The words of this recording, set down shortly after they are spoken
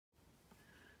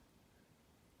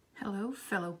Hello,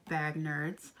 fellow bag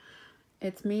nerds.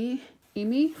 It's me,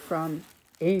 Amy, from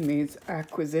Amy's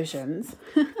Acquisitions.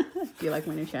 Do you like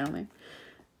my new channel name?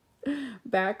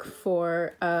 Back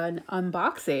for an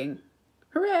unboxing.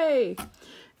 Hooray!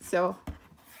 So,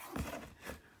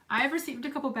 I have received a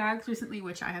couple bags recently,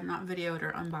 which I have not videoed or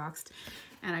unboxed.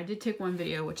 And I did take one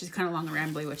video, which is kind of long and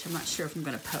rambly, which I'm not sure if I'm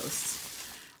going to post.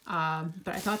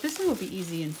 But I thought this one would be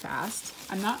easy and fast.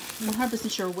 I'm not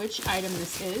 100% sure which item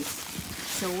this is,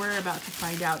 so we're about to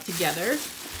find out together.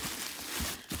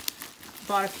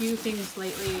 Bought a few things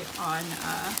lately on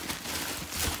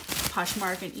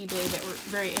Poshmark and eBay that were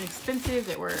very inexpensive,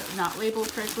 that were not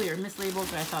labeled correctly or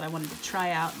mislabeled, but I thought I wanted to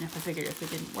try out, and if I figured if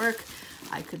it didn't work,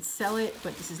 I could sell it.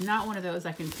 But this is not one of those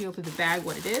I can feel through the bag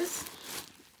what it is,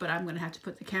 but I'm going to have to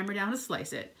put the camera down to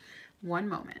slice it. One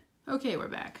moment. Okay, we're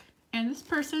back. And this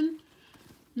person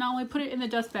not only put it in the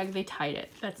dust bag, they tied it.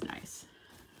 That's nice.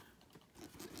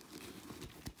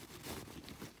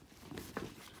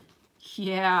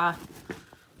 Yeah.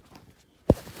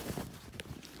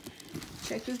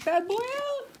 Check this bad boy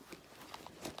out.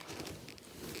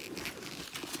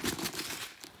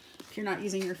 If you're not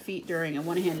using your feet during a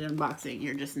one-handed unboxing,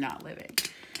 you're just not living.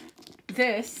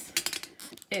 This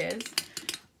is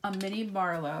a mini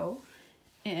Barlow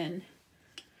in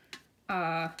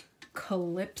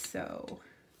Calypso.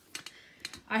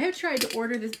 I have tried to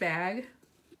order this bag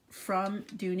from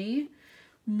Dooney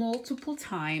multiple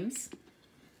times.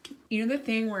 You know the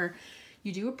thing where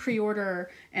you do a pre-order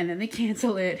and then they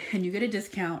cancel it and you get a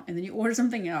discount and then you order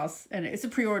something else and it's a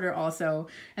pre-order also,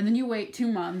 and then you wait 2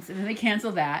 months and then they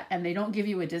cancel that and they don't give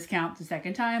you a discount the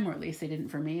second time, or at least they didn't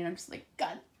for me, and I'm just like,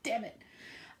 God damn it.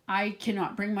 I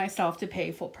cannot bring myself to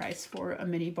pay full price for a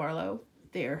mini Barlow.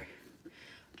 They're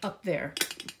up there.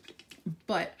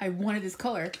 But I wanted this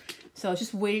color, so I was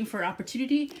just waiting for an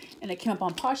opportunity, and it came up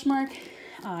on Poshmark,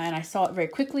 and I saw it very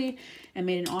quickly and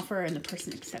made an offer, and the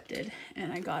person accepted,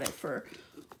 and I got it for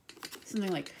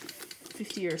something like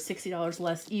 $50 or $60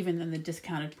 less even than the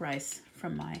discounted price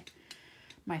from my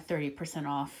 30%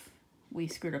 off we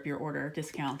screwed up your order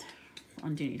discount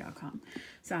on Dooney.com.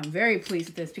 So I'm very pleased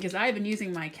with this because I've been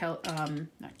using my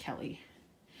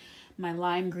my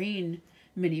lime green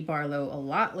mini Barlow a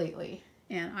lot lately,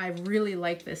 and I really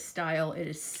like this style. It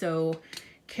is so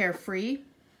carefree,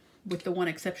 with the one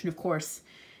exception, of course,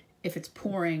 if it's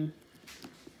pouring,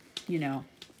 you know,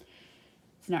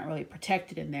 it's not really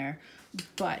protected in there.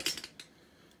 But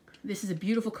this is a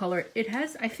beautiful color. It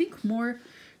has, I think, more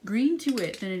green to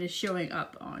it than it is showing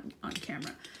up on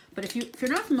camera. But if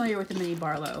you're not familiar with the mini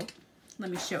Barlow,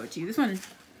 let me show it to you. This one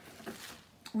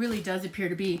really does appear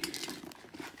to be,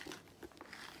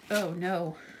 oh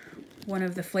no, one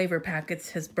of the flavor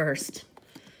packets has burst.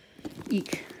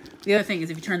 Eek. The other thing is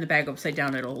if you turn the bag upside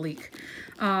down, it'll leak.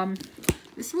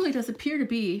 This really does appear to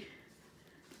be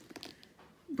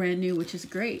brand new, which is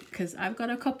great because I've got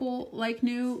a couple like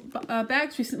new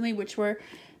bags recently which were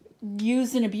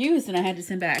used and abused and I had to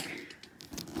send back.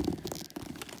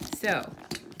 So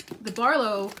the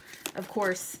Barlow, of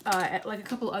course, like a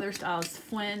couple other styles,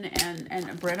 Flynn and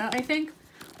Brenna, I think.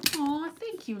 Aw,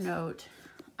 thank you note.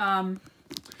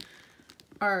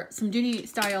 Are some Dooney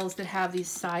styles that have these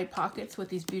side pockets with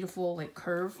these beautiful like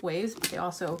curve waves, but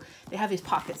they have these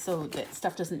pockets so that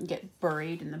stuff doesn't get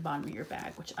buried in the bottom of your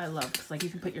bag, which I love. Cause like you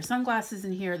can put your sunglasses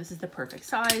in here. This is the perfect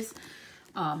size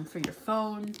for your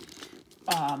phone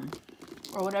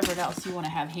or whatever else you want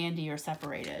to have handy or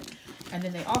separated. And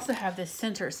then they also have this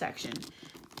center section.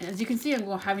 And as you can see, I'm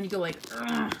having to go like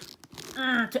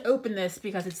to open this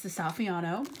because it's the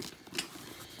Saffiano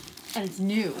and it's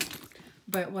new.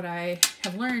 But what I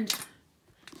have learned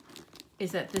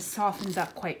is that this softens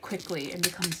up quite quickly and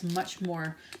becomes much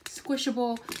more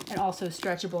squishable and also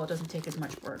stretchable. It doesn't take as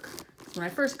much work. When I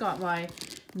first got my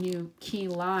new Key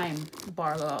Lime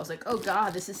Barlow, I was like, oh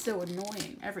God, this is so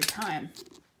annoying every time.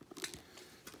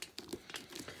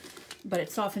 But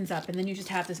it softens up, and then you just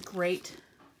have this great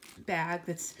bag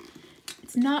it's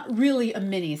not really a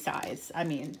mini size. I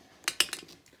mean,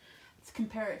 let's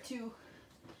compare it to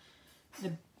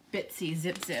the Bitsy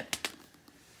Zip Zip,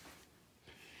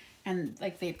 and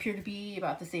like they appear to be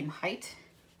about the same height,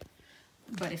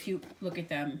 but if you look at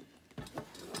them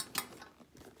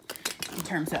in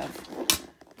terms of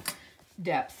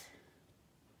depth,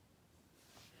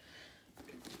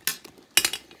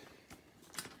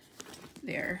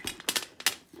 they're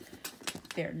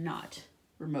not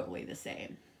remotely the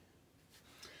same.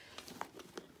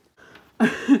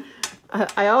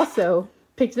 I also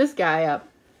picked this guy up.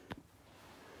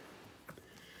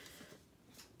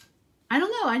 I don't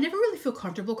know. I never really feel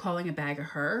comfortable calling a bag a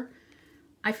her.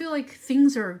 I feel like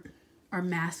things are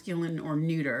masculine or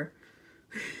neuter.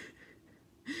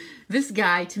 This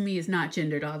guy to me is not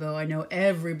gendered, although I know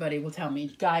everybody will tell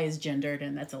me guy is gendered,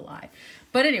 and that's a lie.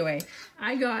 But anyway,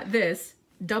 I got this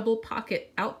double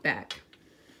pocket Outback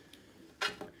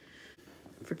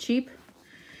for cheap.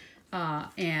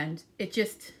 And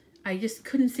I just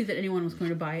couldn't see that anyone was going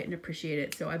to buy it and appreciate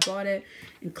it. So I bought it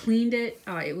and cleaned it.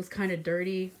 It was kind of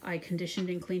dirty. I conditioned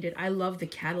and cleaned it. I love the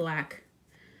Cadillac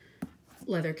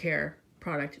leather care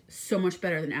product so much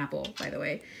better than Apple, by the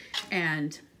way.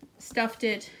 And stuffed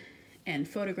it and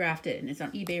photographed it, and it's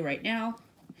on eBay right now.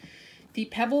 The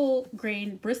pebble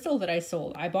grain Bristol that I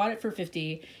sold, I bought it for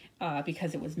 $50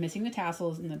 because it was missing the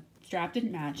tassels and the strap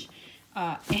didn't match.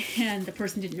 And the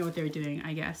person didn't know what they were doing,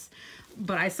 I guess.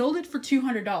 But I sold it for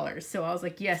 $200, so I was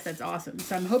like, yes, that's awesome.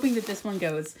 So I'm hoping that this one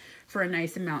goes for a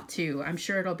nice amount too. I'm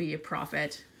sure it'll be a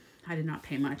profit. I did not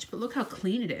pay much, but look how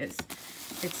clean it is.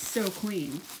 It's so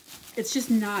clean. It's just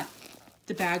not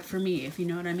the bag for me, if you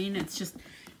know what I mean. It's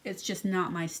just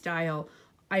not my style.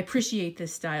 I appreciate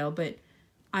this style, but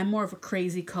I'm more of a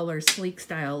crazy color, sleek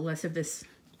style, less of this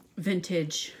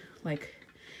vintage, like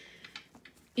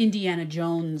Indiana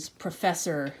Jones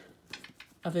professor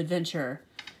of adventure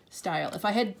style. If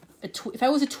I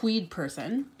was a tweed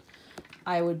person,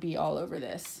 I would be all over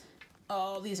this.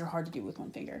 Oh, these are hard to do with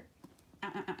one finger.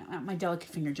 My delicate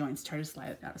finger joints try to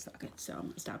slide out of socket, so I'm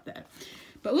gonna stop that.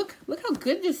 But look how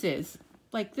good this is.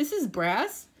 Like, this is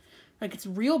brass. Like, it's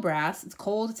real brass. It's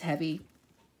cold. It's heavy.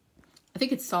 I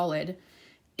think it's solid.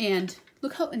 And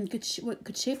look how in what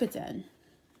good shape it's in.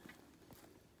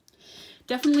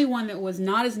 Definitely one that was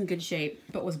not as in good shape,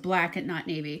 but was black and not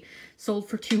navy. Sold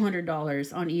for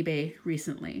 $200 on eBay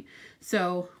recently.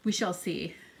 So we shall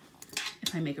see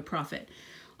if I make a profit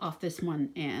off this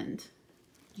one and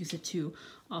use it to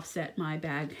offset my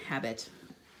bag habit.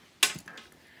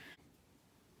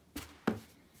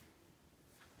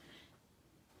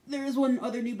 There's one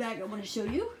other new bag I want to show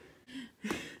you.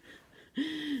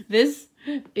 This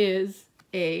is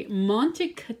a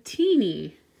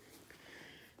Montecatini,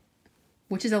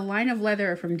 which is a line of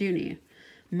leather from Dooney.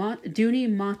 Dooney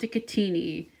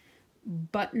Montecatini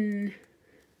Button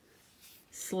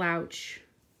Slouch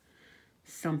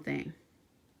something.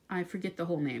 I forget the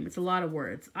whole name. It's a lot of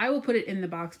words. I will put it in the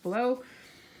box below.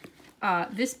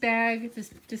 This bag,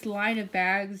 this line of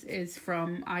bags is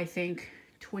from, I think,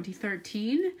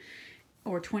 2013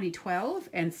 or 2012.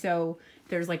 And so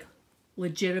there's like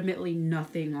legitimately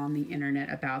nothing on the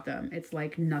internet about them. It's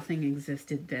like nothing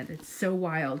existed then. It's so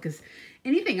wild because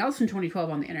anything else from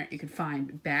 2012 on the internet you could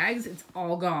find. Bags, it's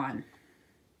all gone.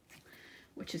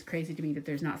 Which is crazy to me that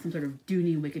there's not some sort of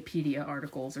Dooney Wikipedia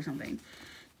articles or something.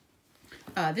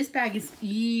 This bag is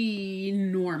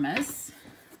enormous.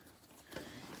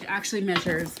 It actually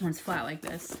measures, when it's flat like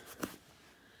this,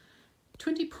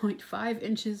 20.5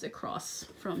 inches across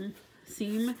from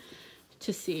seam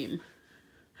to seam.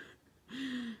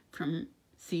 From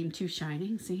seam to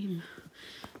shining seam.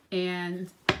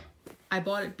 And I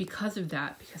bought it because of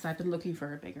that, because I've been looking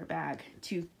for a bigger bag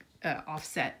to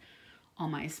offset all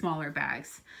my smaller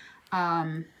bags.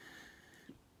 I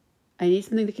need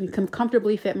something that can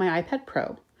comfortably fit my iPad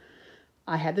Pro.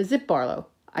 I had the Zip Barlow.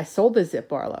 I sold the Zip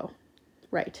Barlow.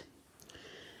 Right.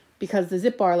 Because the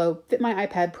Zip Barlow fit my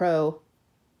iPad Pro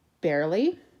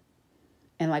barely.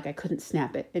 And like I couldn't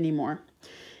snap it anymore.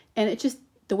 And it just,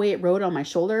 the way it rode on my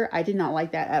shoulder, I did not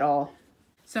like that at all.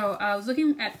 So I was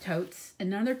looking at totes,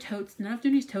 and none of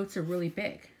Dooney's totes are really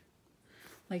big.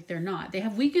 Like, they're not. They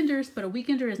have weekenders, but a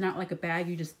weekender is not like a bag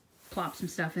you just plop some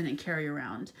stuff in and carry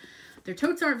around. Their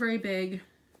totes aren't very big.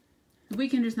 The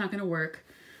weekender's not going to work.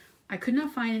 I could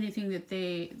not find anything that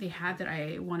they had that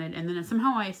I wanted, and then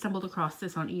somehow I stumbled across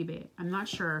this on eBay. I'm not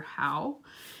sure how.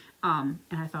 And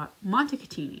I thought,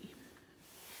 Montecatini.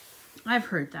 I've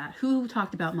heard that. Who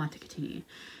talked about Montecatini?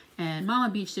 And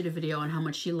Mama Beach did a video on how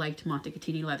much she liked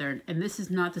Montecatini leather. And this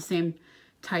is not the same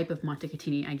type of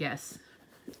Montecatini, I guess,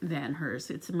 than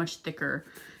hers. It's a much thicker,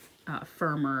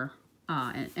 firmer,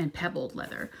 and pebbled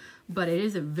leather. But it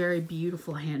is a very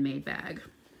beautiful handmade bag.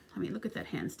 I mean, look at that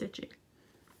hand stitching.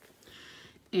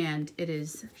 And it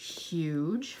is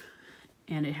huge.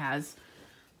 And it has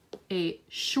a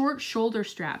short shoulder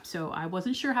strap. So I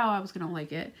wasn't sure how I was going to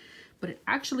like it. But it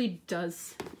actually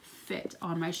does fit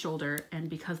on my shoulder, and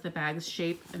because the bag's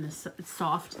shape and it's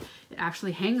soft, it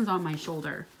actually hangs on my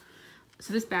shoulder.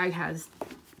 So this bag has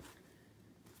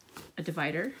a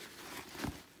divider.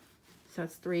 So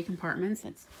it's 3 compartments.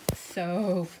 It's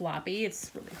so floppy,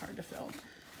 it's really hard to fill.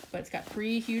 But it's got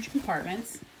 3 huge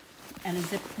compartments, and a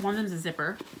zip. One of them's a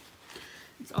zipper.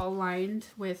 It's all lined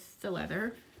with the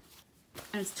leather,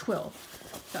 and it's twill.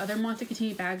 The other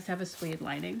Montecatini bags have a suede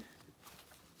lining.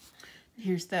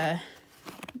 Here's the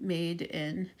made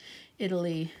in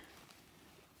Italy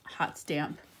hot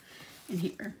stamp in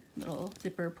here. Little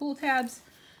zipper pull tabs.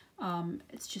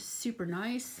 It's just super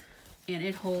nice, and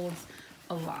it holds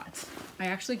a lot. I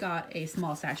actually got a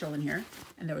small satchel in here,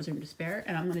 and there was room to spare,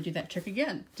 and I'm going to do that trick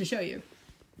again to show you.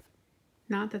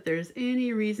 Not that there's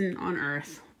any reason on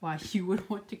earth why you would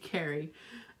want to carry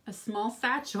a small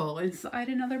satchel inside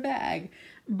another bag,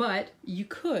 but you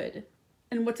could.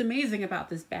 And what's amazing about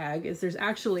this bag is there's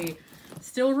actually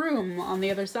still room on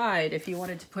the other side if you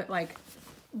wanted to put like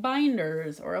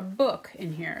binders or a book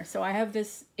in here. So I have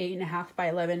this 8.5 by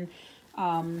 11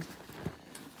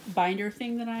 binder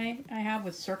thing that I have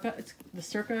with Circa. It's the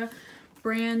Circa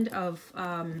brand of,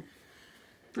 I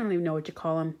don't even know what you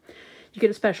call them. You get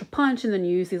a special punch and then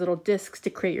you use these little discs to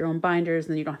create your own binders,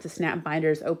 and then you don't have to snap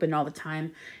binders open all the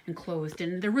time and closed.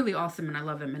 And they're really awesome and I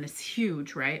love them, and it's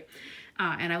huge, right?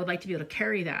 And I would like to be able to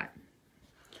carry that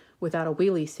without a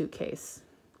wheelie suitcase.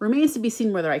 Remains to be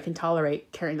seen whether I can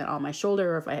tolerate carrying that on my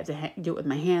shoulder or if I have to do it with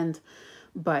my hand.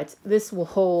 But this will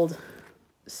hold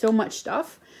so much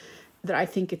stuff that I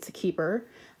think it's a keeper.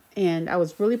 And I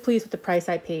was really pleased with the price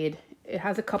I paid. It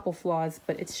has a couple flaws,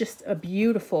 but it's just a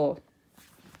beautiful,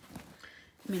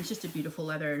 I mean, it's just a beautiful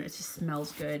leather, and it just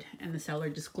smells good. And the seller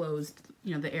disclosed,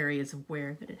 you know, the areas of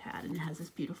wear that it had, and it has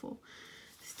this beautiful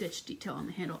stitch detail on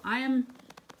the handle. I am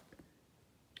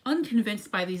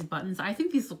unconvinced by these buttons. I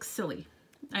think these look silly.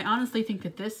 I honestly think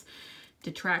that this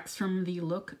detracts from the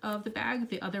look of the bag.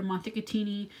 The other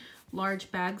Montecatini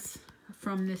large bags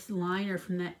from this line or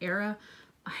from that era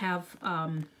have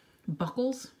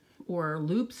buckles or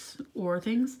loops or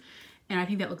things, and I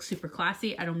think that looks super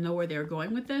classy. I don't know where they're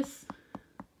going with this,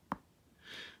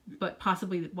 but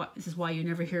possibly this is why you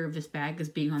never hear of this bag as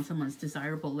being on someone's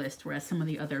desirable list, whereas some of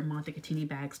the other Montecatini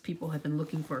bags people have been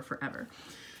looking for forever.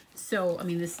 So, I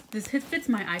mean, this fits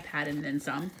my iPad and then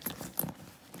some.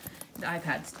 The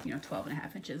iPad's, you know,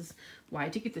 12.5 inches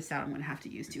wide. To get this out, I'm going to have to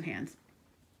use 2 hands.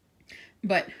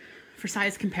 But for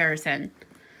size comparison,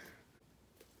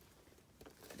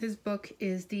 this book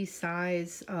is the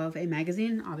size of a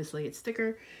magazine. Obviously, it's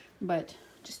thicker, but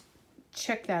just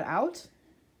check that out.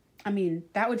 I mean,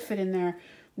 that would fit in there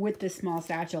with this small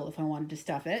satchel if I wanted to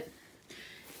stuff it.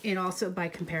 And also, by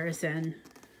comparison,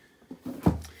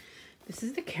 this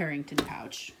is the Carrington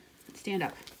pouch. Stand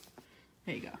up.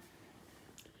 There you go.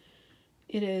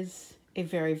 It is a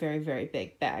very, very, very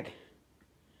big bag.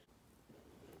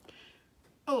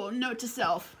 Oh, note to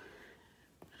self.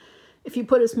 If you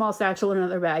put a small satchel in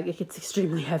another bag, it gets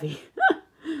extremely heavy.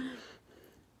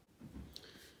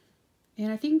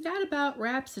 And I think that about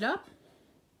wraps it up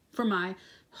for my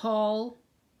haul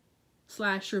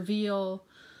 / reveal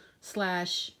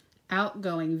 /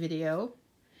 outgoing video.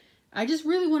 I just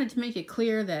really wanted to make it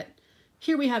clear that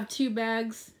here we have 2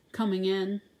 bags coming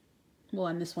in. Well,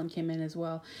 and this one came in as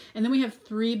well. And then we have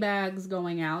 3 bags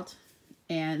going out.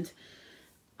 And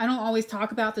I don't always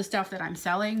talk about the stuff that I'm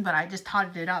selling, but I just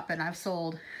totted it up and I've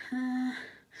sold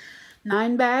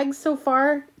 9 bags so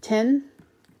far, 10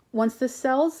 once this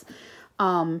sells.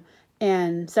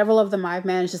 And several of them I've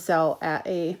managed to sell at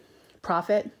a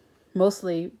profit,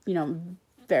 mostly, you know,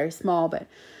 very small, but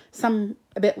some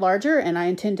a bit larger, and I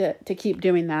intend to keep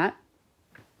doing that.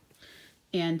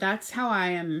 And that's how I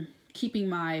am keeping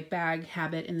my bag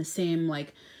habit in the same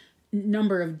like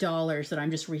number of dollars that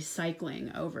I'm just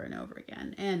recycling over and over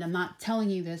again. And I'm not telling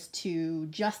you this to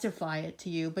justify it to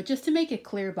you, but just to make it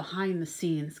clear behind the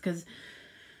scenes, because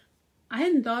I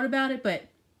hadn't thought about it, but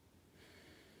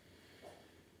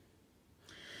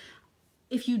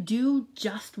if you do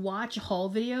just watch haul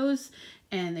videos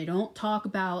and they don't talk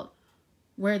about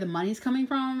where the money's coming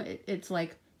from, it's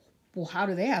like, well, how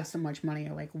do they have so much money?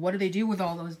 Or like, what do they do with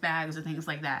all those bags or things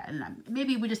like that? And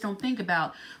maybe we just don't think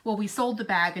about, well, we sold the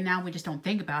bag and now we just don't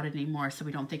think about it anymore. So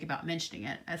we don't think about mentioning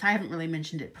it, as I haven't really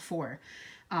mentioned it before,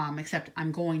 except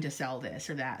I'm going to sell this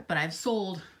or that. But I've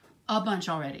sold a bunch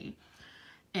already,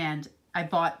 and I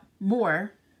bought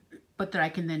more, but that I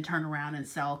can then turn around and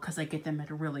sell because I get them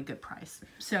at a really good price.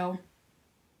 So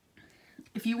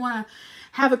if you want to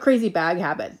have a crazy bag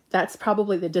habit, that's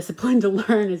probably the discipline to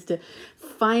learn, is to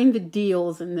find the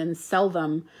deals and then sell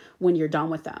them when you're done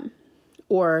with them,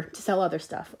 or to sell other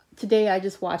stuff. Today, I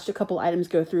just watched a couple items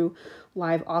go through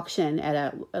live auction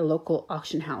at a local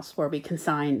auction house where we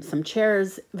consigned some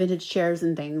chairs, vintage chairs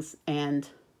and things. And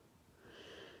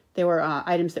they were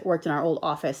items that worked in our old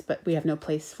office, but we have no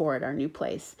place for it, our new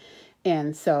place.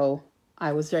 And so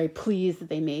I was very pleased that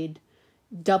they made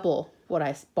double what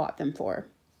I bought them for,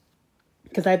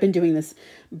 because I've been doing this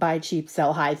buy cheap,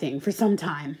 sell high thing for some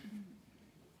time.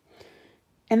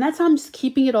 And that's how I'm just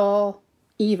keeping it all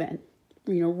even.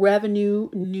 revenue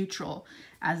neutral,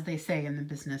 as they say in the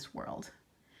business world.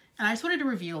 And I just wanted to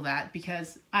reveal that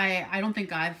because I don't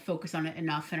think I've focused on it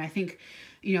enough. And I think,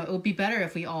 it would be better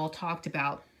if we all talked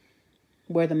about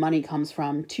where the money comes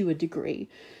from to a degree,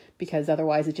 because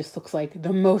otherwise it just looks like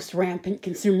the most rampant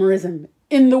consumerism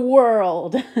in the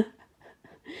world.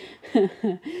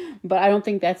 But I don't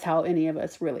think that's how any of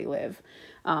us really live.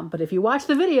 But if you watch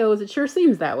the videos, it sure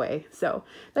seems that way. So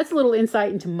that's a little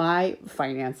insight into my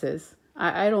finances.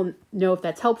 I don't know if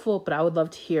that's helpful, but I would love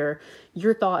to hear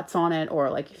your thoughts on it, or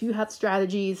like if you have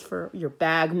strategies for your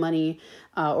bag money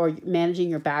or managing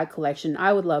your bag collection.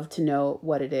 I would love to know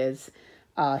what it is.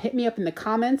 Hit me up in the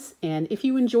comments, and if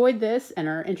you enjoyed this and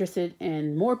are interested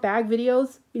in more bag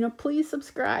videos, please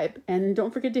subscribe, and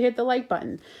don't forget to hit the like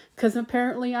button, because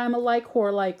apparently I'm a like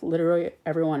whore like literally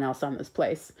everyone else on this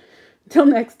place. Till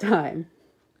next time.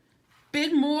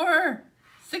 Bid more.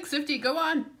 $6.50. Go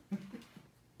on.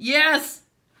 Yes.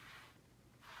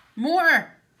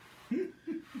 More.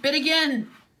 Bid again.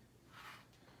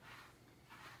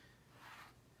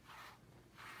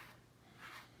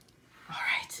 All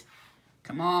right.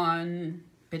 Come on.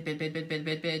 Bid, bid, bid, bid, bid,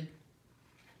 bid, bid.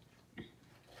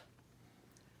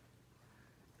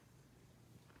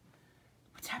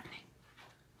 What's happening?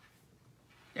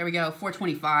 There we go.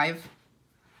 $4.25.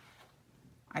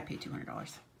 I paid $200.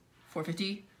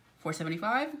 $4.50.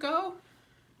 $4.75. Go.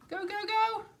 Go, go,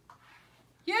 go.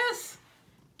 Yes.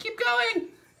 Keep going.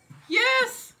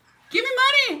 Yes. Give me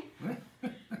money.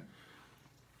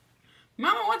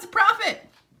 Mama wants a profit.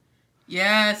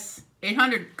 Yes.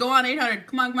 800. Go on, 800.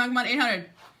 Come on, come on, come on, 800.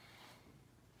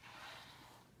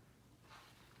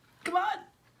 Come on.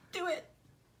 Do it.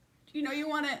 You know you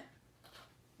want it.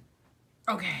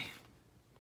 Okay.